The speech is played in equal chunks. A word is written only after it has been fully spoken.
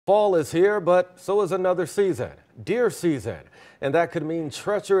Fall is here, but so is another season, deer season. And that could mean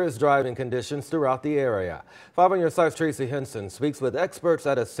treacherous driving conditions throughout the area. 5 on your side's Tracy Henson speaks with experts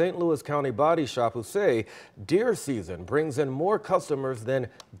at a St. Louis County body shop who say deer season brings in more customers than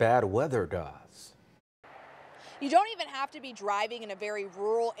bad weather does. You don't even have to be driving in a very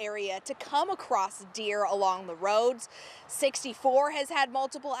rural area to come across deer along the roads. 64 has had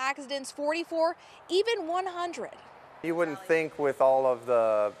multiple accidents, 44, even 100. You wouldn't think with all of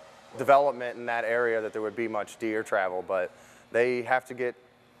the development in that area that there would be much deer travel, but they have to get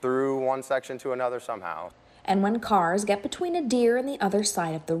through one section to another somehow. And when cars get between a deer and the other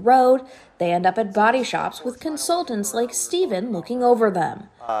side of the road, they end up at body shops with consultants like Steven looking over them.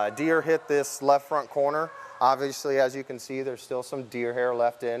 Deer hit this left front corner. Obviously, as you can see, there's still some deer hair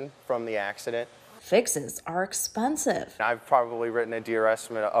left in from the accident. Fixes are expensive. I've probably written a deer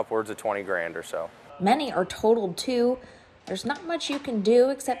estimate of upwards of 20 grand or so. Many are totaled too. There's not much you can do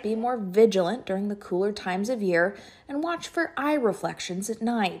except be more vigilant during the cooler times of year and watch for eye reflections at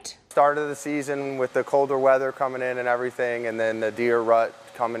night. Start of the season with the colder weather coming in and everything, and then the deer rut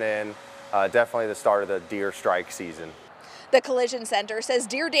coming in, definitely the start of the deer strike season. The Collision Center says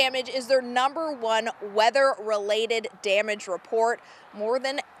deer damage is their #1 weather-related damage report, more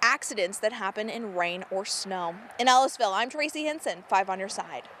than accidents that happen in rain or snow. In Ellisville, I'm Tracy Henson, 5 on your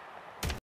side.